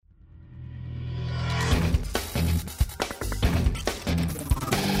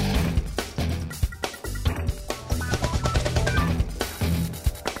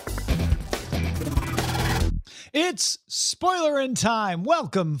It's Spoilerin time.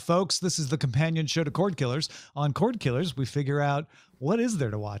 Welcome, folks. This is the companion show to Cord Killers. On Cord Killers, we figure out what is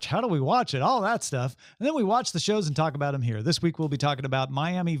there to watch, how do we watch it, all that stuff, and then we watch the shows and talk about them here. This week, we'll be talking about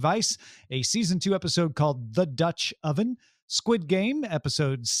Miami Vice, a season 2 episode called The Dutch Oven, Squid Game,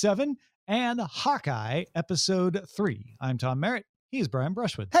 episode 7, and Hawkeye, episode 3. I'm Tom Merritt. He's Brian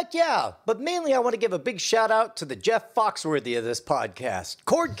Brushwood. Heck yeah, but mainly I want to give a big shout out to the Jeff Foxworthy of this podcast,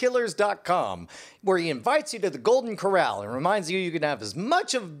 cordkillers.com, where he invites you to the Golden Corral and reminds you can have as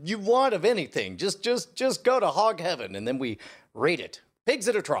much of you want of anything. Just go to hog heaven, and then we rate it. Pigs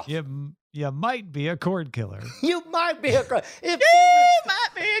at a trough. You might be a cord killer. You might be a cord. You might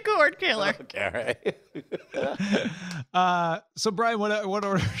be a cord killer. Okay, right. So Brian, what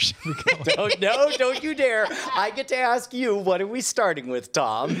order should we go? Don't you dare. I get to ask you, what are we starting with,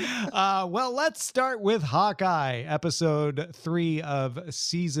 Tom? Well, let's start with Hawkeye, episode 3 of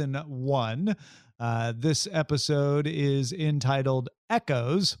season 1. This episode is entitled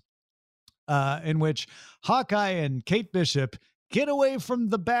Echoes, in which Hawkeye and Kate Bishop get away from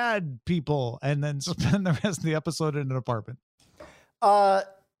the bad people and then spend the rest of the episode in an apartment. Tom.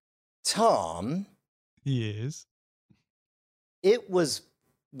 Yes. It was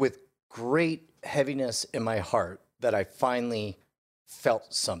with great heaviness in my heart that I finally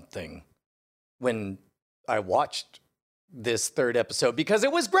felt something when I watched this third episode, because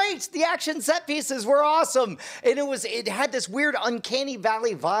it was great. The action set pieces were awesome. And it had this weird uncanny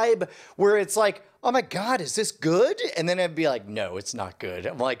valley vibe where it's like, oh my God, is this good? And then I'd be like, no, it's not good.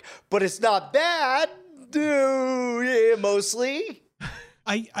 I'm like, but it's not bad. Yeah, mostly.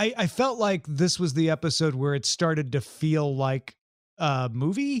 I felt like this was the episode where it started to feel like a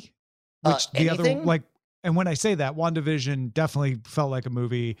movie, which the anything? other, like, and when I say that, WandaVision definitely felt like a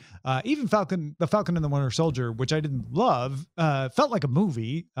movie. Even the Falcon and the Winter Soldier, which I didn't love, felt like a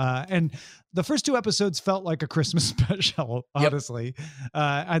movie. And the first 2 episodes felt like a Christmas special, honestly. Yep.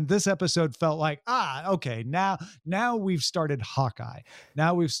 And this episode felt like, okay, now we've started Hawkeye.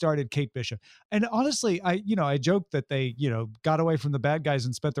 Now we've started Kate Bishop. And honestly, I joked that they, got away from the bad guys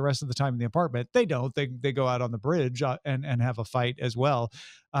and spent the rest of the time in the apartment. They don't. They go out on the bridge and have a fight as well,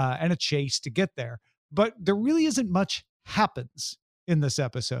 and a chase to get there. But there really isn't much happens in this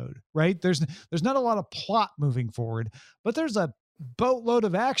episode, right? There's not a lot of plot moving forward, but there's a boatload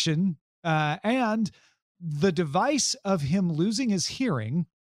of action, and the device of him losing his hearing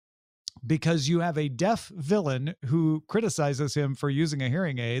because you have a deaf villain who criticizes him for using a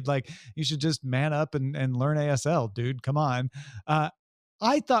hearing aid. Like, you should just man up and learn ASL, dude. Come on.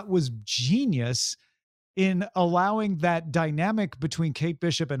 I thought was genius in allowing that dynamic between Kate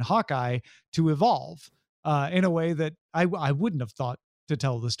Bishop and Hawkeye to evolve in a way that I wouldn't have thought to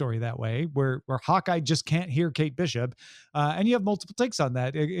tell the story that way, where Hawkeye just can't hear Kate Bishop. And you have multiple takes on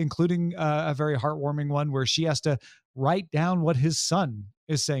that, including a very heartwarming one where she has to write down what his son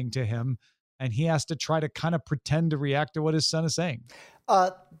is saying to him, and he has to try to kind of pretend to react to what his son is saying.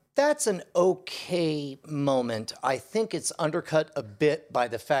 That's an okay moment. I think it's undercut a bit by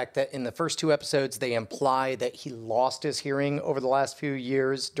the fact that in the first 2 episodes, they imply that he lost his hearing over the last few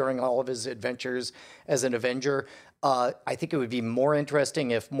years during all of his adventures as an Avenger. I think it would be more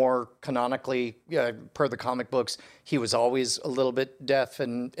interesting if more canonically, per the comic books, he was always a little bit deaf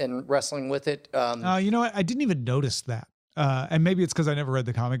and wrestling with it. You know what? I didn't even notice that. And maybe it's because I never read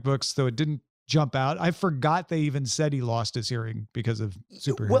the comic books, so it didn't jump out. I forgot they even said he lost his hearing because of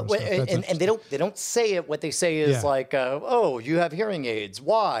superhero stuff. And they don't say it. What they say is like, oh, you have hearing aids.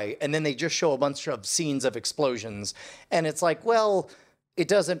 Why? And then they just show a bunch of scenes of explosions. And it's like, well, it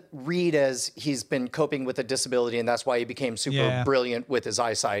doesn't read as he's been coping with a disability and that's why he became super brilliant with his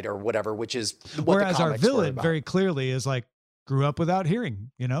eyesight or whatever, which is what Whereas the comics our villain were very clearly is like, grew up without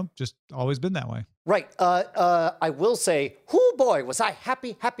hearing, just always been that way. Right. I will say, oh boy, was I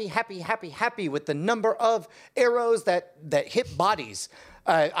happy with the number of arrows that hit bodies.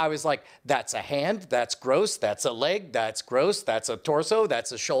 I was like, that's a hand, that's gross, that's a leg, that's gross, that's a torso,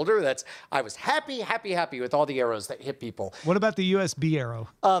 that's a shoulder, I was happy with all the arrows that hit people. What about the USB arrow?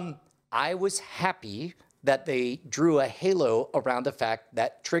 I was happy that they drew a halo around the fact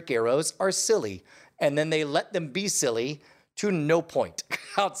that trick arrows are silly, and then they let them be silly to no point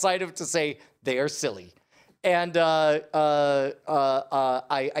outside of to say they are silly. And I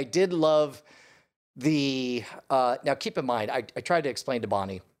did love the, now keep in mind, I tried to explain to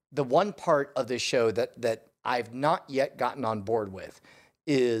Bonnie, the one part of this show that I've not yet gotten on board with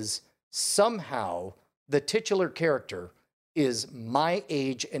is somehow the titular character is my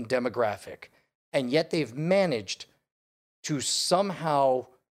age and demographic, and yet they've managed to somehow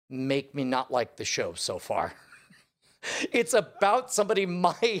make me not like the show so far. It's about somebody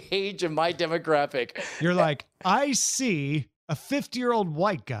my age and my demographic. You're like, I see a 50-year-old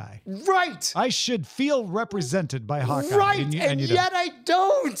white guy. Right. I should feel represented by Hawkeye. Right. And you yet I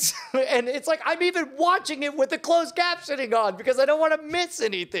don't. And it's like, I'm even watching it with the closed captioning on because I don't want to miss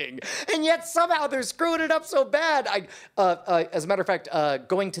anything. And yet somehow they're screwing it up so bad. As a matter of fact,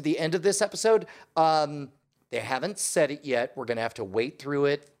 going to the end of this episode, they haven't said it yet. We're going to have to wait through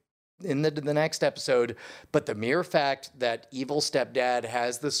it in the next episode, but the mere fact that evil stepdad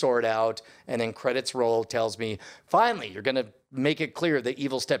has the sword out and then credits roll tells me, finally, you're going to make it clear that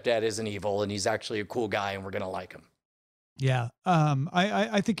evil stepdad isn't evil and he's actually a cool guy and we're going to like him. Yeah.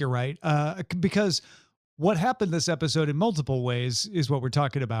 I think you're right. Because what happened this episode in multiple ways is what we're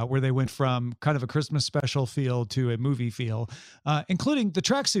talking about, where they went from kind of a Christmas special feel to a movie feel, including the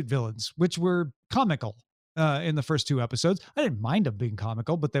tracksuit villains, which were comical. In the first 2 episodes, I didn't mind them being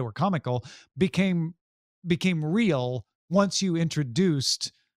comical, but they were comical. Became real once you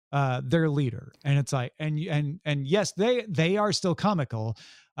introduced their leader, and it's like, and yes, they are still comical,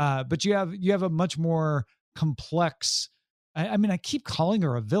 but you have a much more complex. I mean, I keep calling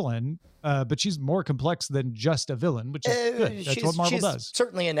her a villain, but she's more complex than just a villain, which is good. That's what Marvel does.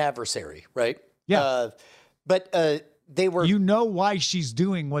 Certainly an adversary, right? Yeah, but they were. You know why she's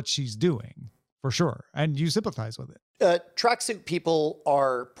doing what she's doing. For sure. And you sympathize with it. Tracksuit people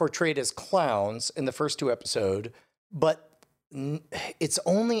are portrayed as clowns in the first 2 episodes, but it's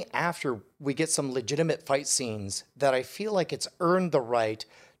only after we get some legitimate fight scenes that I feel like it's earned the right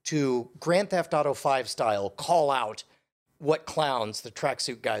to Grand Theft Auto 5 style call out what clowns the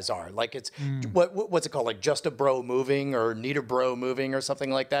tracksuit guys are. Like it's what's it called? Like just a bro moving or need a bro moving or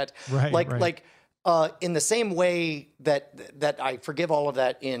something like that. Right. Like in the same way that I forgive all of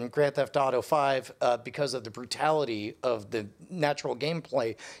that in Grand Theft Auto 5 because of the brutality of the natural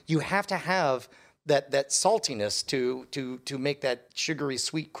gameplay, you have to have that saltiness to make that sugary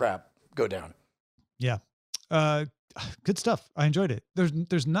sweet crap go down. Yeah. Good stuff. I enjoyed it.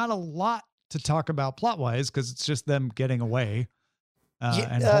 There's not a lot to talk about plot-wise because it's just them getting away.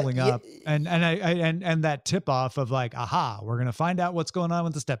 And pulling up, and that tip off of like, aha, we're gonna find out what's going on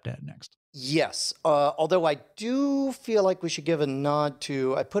with the stepdad next. Yes, although I do feel like we should give a nod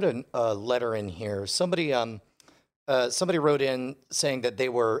to. I put a letter in here. Somebody wrote in saying that they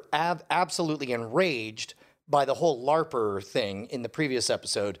were absolutely enraged by the whole LARPer thing in the previous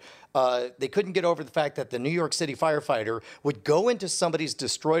episode. They couldn't get over the fact that the New York City firefighter would go into somebody's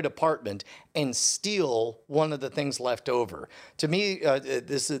destroyed apartment and steal one of the things left over. To me,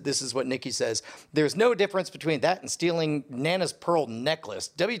 this is what Nikki says. There's no difference between that and stealing Nana's pearl necklace.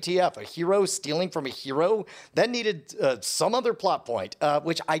 WTF, a hero stealing from a hero? That needed some other plot point,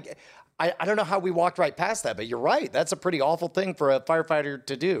 which I don't know how we walked right past that, but you're right. That's a pretty awful thing for a firefighter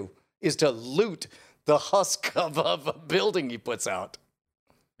to do, is to loot the husk of a building he puts out.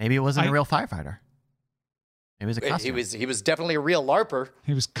 Maybe it wasn't a real firefighter. It was a costume. He was definitely a real LARPer.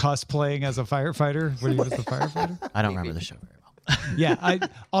 He was cosplaying as a firefighter when he was the firefighter. I don't remember the show very well. Yeah,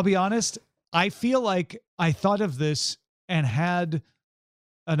 I'll be honest. I feel like I thought of this and had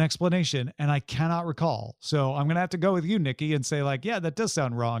an explanation, and I cannot recall. So I'm gonna have to go with you, Nikki, and say like, yeah, that does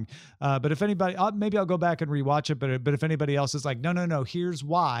sound wrong. But if anybody, maybe I'll go back and rewatch it. But if anybody else is like, no, here's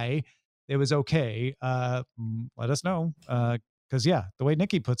why it was okay, let us know. Because yeah, the way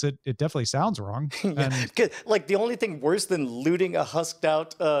Nikki puts it, it definitely sounds wrong. Yeah. Like the only thing worse than looting a husked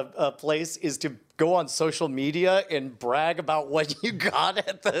out place is to go on social media and brag about what you got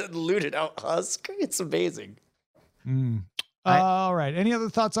at the looted out husk. It's amazing. All right. Any other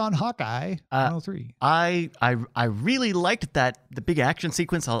thoughts on Hawkeye 103? I really liked the big action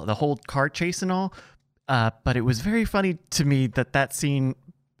sequence, the whole car chase and all. But it was very funny to me that scene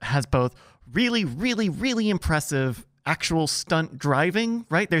has both really, really, really impressive actual stunt driving,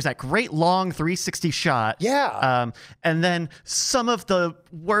 right? There's that great long 360 shot. Yeah. And then some of the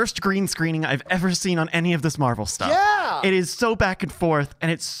worst green screening I've ever seen on any of this Marvel stuff. Yeah. It is so back and forth,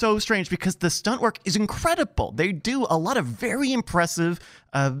 and it's so strange because the stunt work is incredible. They do a lot of very impressive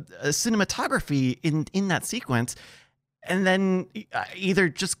cinematography in that sequence. And then either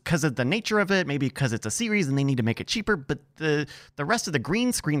just because of the nature of it, maybe because it's a series and they need to make it cheaper, but the rest of the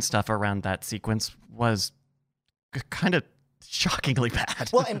green screen stuff around that sequence was kind of shockingly bad.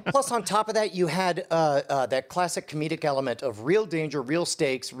 Well, and plus on top of that, you had that classic comedic element of real danger, real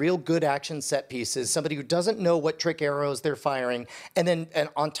stakes, real good action set pieces, somebody who doesn't know what trick arrows they're firing. And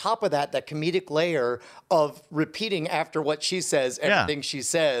on top of that, that comedic layer of repeating after what she says, everything she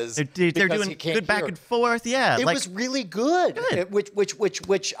says. They're doing good back and forth. Yeah. It was really good.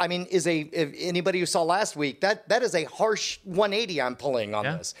 Which I mean, is if anybody who saw last week, that is a harsh 180 I'm pulling on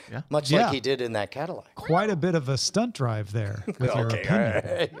this. Yeah. Much like he did in that catalog. Quite a bit of a stunt drive there. With your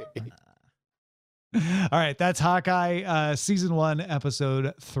opinion. All right, that's Hawkeye season 1,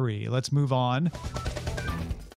 episode 3. Let's move on.